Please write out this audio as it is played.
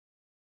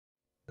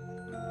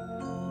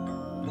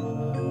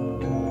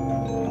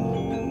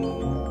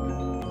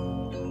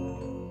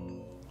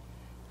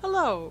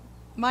Hello,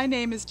 my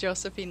name is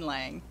Josephine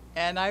Lang,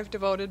 and I've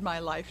devoted my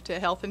life to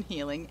health and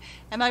healing,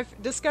 and I've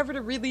discovered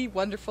a really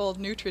wonderful,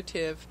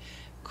 nutritive,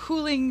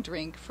 cooling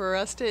drink for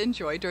us to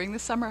enjoy during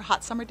the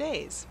hot summer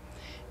days.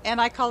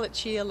 And I call it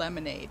Chia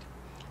lemonade.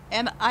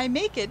 And I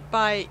make it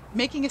by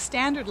making a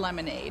standard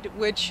lemonade,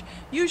 which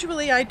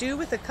usually I do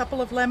with a couple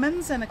of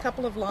lemons and a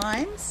couple of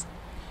limes.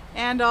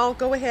 And I'll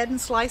go ahead and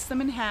slice them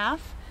in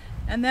half,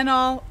 and then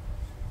I'll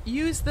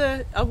use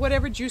the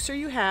whatever juicer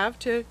you have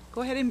to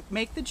go ahead and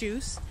make the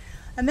juice.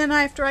 And then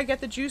after I get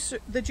the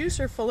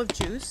juicer full of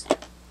juice,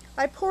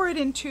 I pour it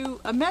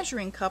into a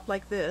measuring cup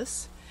like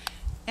this.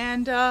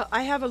 And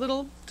I have a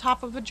little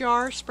top of a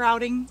jar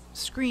sprouting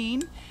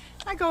screen.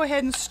 I go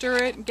ahead and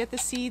stir it and get the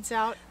seeds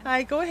out.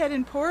 I go ahead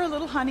and pour a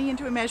little honey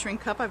into a measuring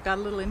cup. I've got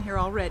a little in here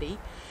already.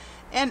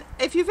 And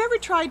if you've ever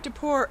tried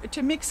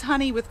to mix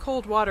honey with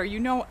cold water, you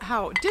know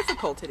how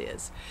difficult it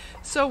is.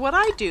 So what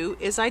I do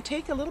is I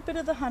take a little bit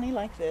of the honey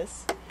like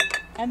this,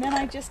 and then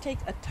I just take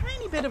a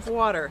tiny bit of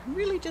water,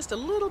 really just a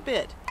little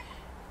bit.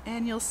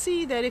 And you'll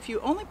see that if you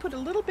only put a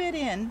little bit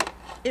in,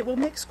 it will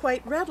mix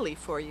quite readily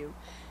for you.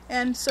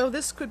 And so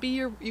this could be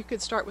you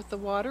could start with the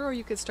water, or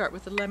you could start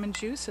with the lemon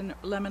juice and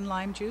lemon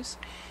lime juice.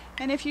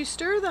 And if you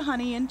stir the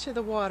honey into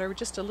the water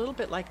just a little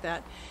bit like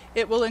that,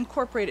 it will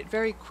incorporate it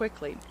very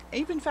quickly,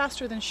 even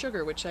faster than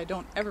sugar, which I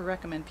don't ever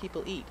recommend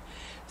people eat.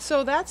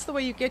 So that's the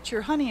way you get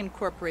your honey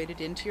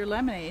incorporated into your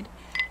lemonade,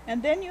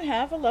 and then you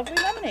have a lovely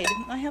lemonade.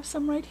 I have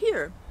some right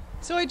here.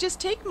 So I just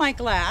take my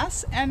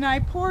glass and I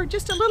pour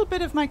just a little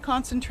bit of my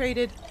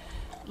concentrated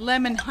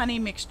lemon honey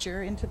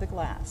mixture into the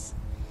glass.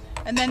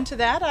 And then to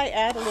that I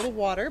add a little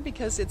water,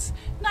 because it's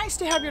nice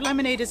to have your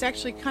lemonade is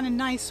actually kind of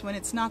nice when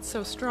it's not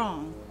so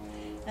strong.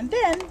 And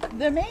then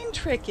the main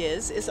trick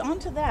is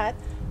onto that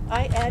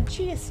I add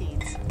chia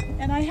seeds.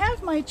 And I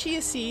have my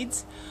chia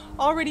seeds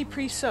already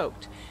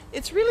pre-soaked.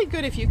 It's really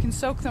good if you can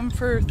soak them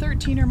for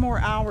 13 or more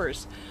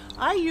hours.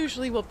 I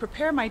usually will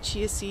prepare my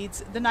chia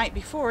seeds the night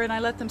before, and I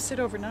let them sit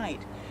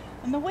overnight.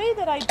 And the way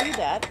that I do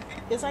that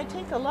is I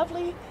take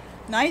I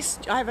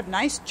have a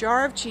nice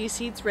jar of chia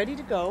seeds ready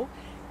to go,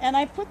 and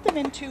I put them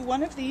into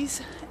one of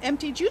these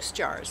empty juice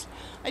jars.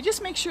 I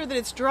just make sure that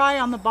it's dry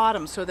on the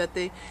bottom so that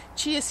the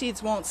chia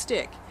seeds won't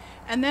stick.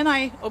 And then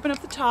I open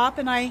up the top,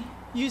 and I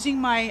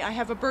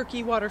have a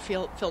Berkey water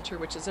filter,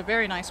 which is a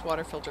very nice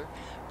water filter.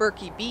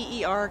 Berkey,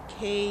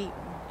 B-E-R-K-E-Y.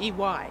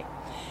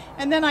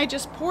 And then I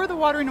just pour the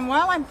water in, and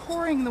while I'm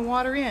pouring the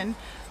water in,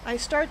 I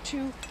start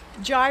to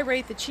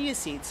gyrate the chia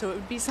seeds, so it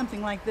would be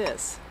something like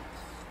this.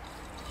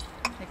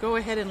 I go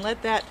ahead and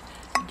let that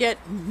get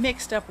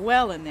mixed up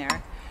well in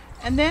there.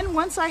 And then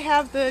once I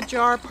have the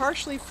jar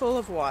partially full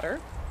of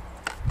water,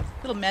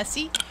 a little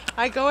messy,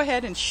 I go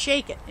ahead and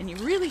shake it. And you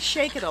really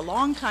shake it a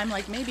long time,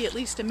 like maybe at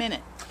least a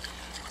minute.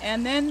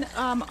 And then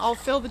I'll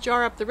fill the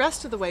jar up the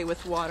rest of the way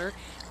with water.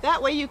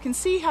 That way you can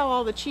see how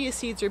all the chia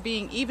seeds are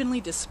being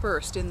evenly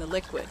dispersed in the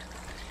liquid.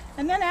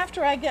 And then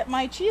after I get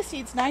my chia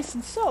seeds nice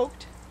and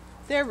soaked,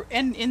 they're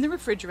in the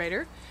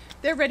refrigerator,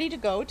 they're ready to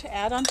go to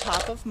add on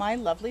top of my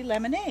lovely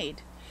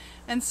lemonade.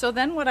 And so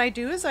then what I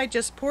do is I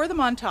just pour them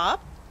on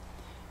top.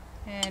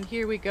 And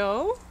here we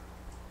go.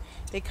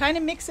 They kind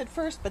of mix at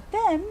first, but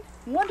then,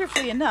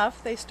 wonderfully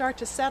enough, they start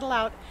to settle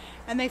out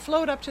and they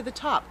float up to the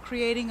top,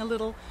 creating a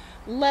little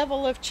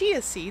level of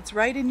chia seeds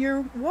right in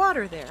your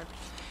water there.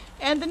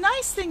 And the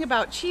nice thing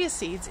about chia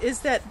seeds is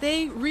that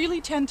they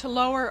really tend to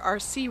lower our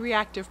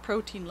C-reactive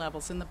protein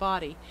levels in the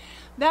body.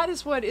 That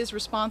is what is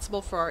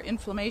responsible for our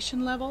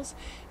inflammation levels.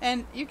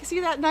 And you can see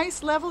that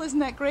nice level, isn't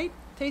that great?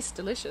 Tastes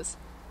delicious.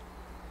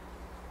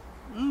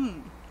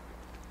 And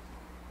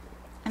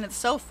it's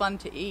so fun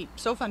to eat,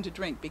 so fun to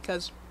drink,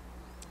 because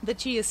the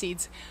chia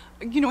seeds,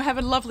 have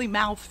a lovely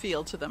mouth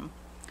feel to them.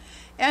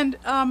 And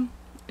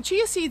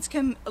chia seeds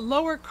can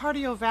lower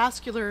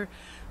cardiovascular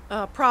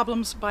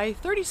problems by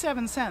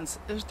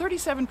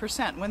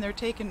 37% when they're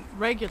taken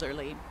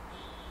regularly.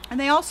 And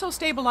they also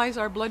stabilize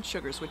our blood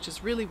sugars, which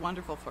is really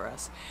wonderful for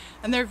us.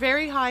 And they're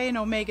very high in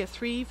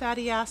omega-3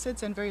 fatty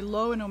acids and very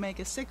low in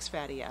omega-6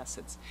 fatty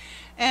acids.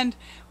 And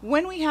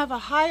when we have a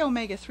high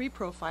omega-3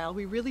 profile,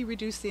 we really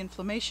reduce the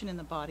inflammation in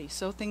the body.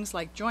 So things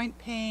like joint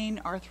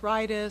pain,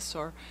 arthritis,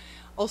 or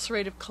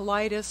ulcerative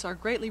colitis are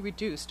greatly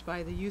reduced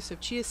by the use of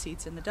chia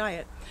seeds in the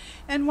diet.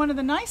 And one of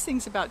the nice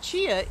things about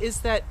chia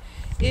is that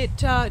it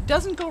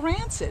doesn't go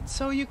rancid,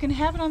 so you can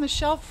have it on the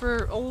shelf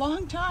for a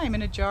long time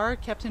in a jar,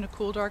 kept in a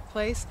cool, dark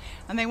place,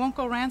 and they won't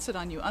go rancid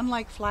on you,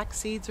 unlike flax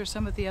seeds or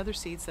some of the other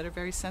seeds that are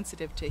very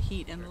sensitive to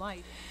heat and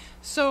light.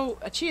 So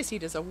a chia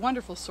seed is a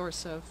wonderful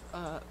source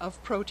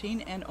of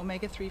protein and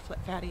omega-3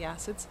 fatty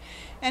acids.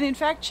 And in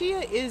fact,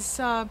 chia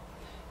is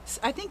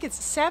I think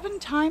it's 7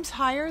 times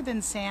higher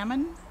than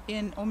salmon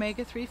in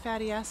omega-3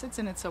 fatty acids,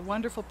 and it's a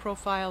wonderful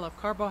profile of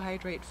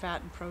carbohydrate,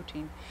 fat, and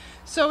protein.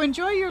 So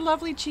enjoy your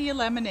lovely chia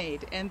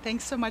lemonade, and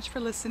thanks so much for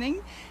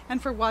listening and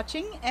for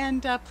watching,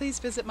 and please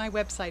visit my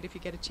website if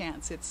you get a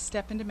chance. It's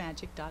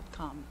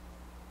stepintomagic.com.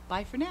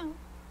 Bye for now.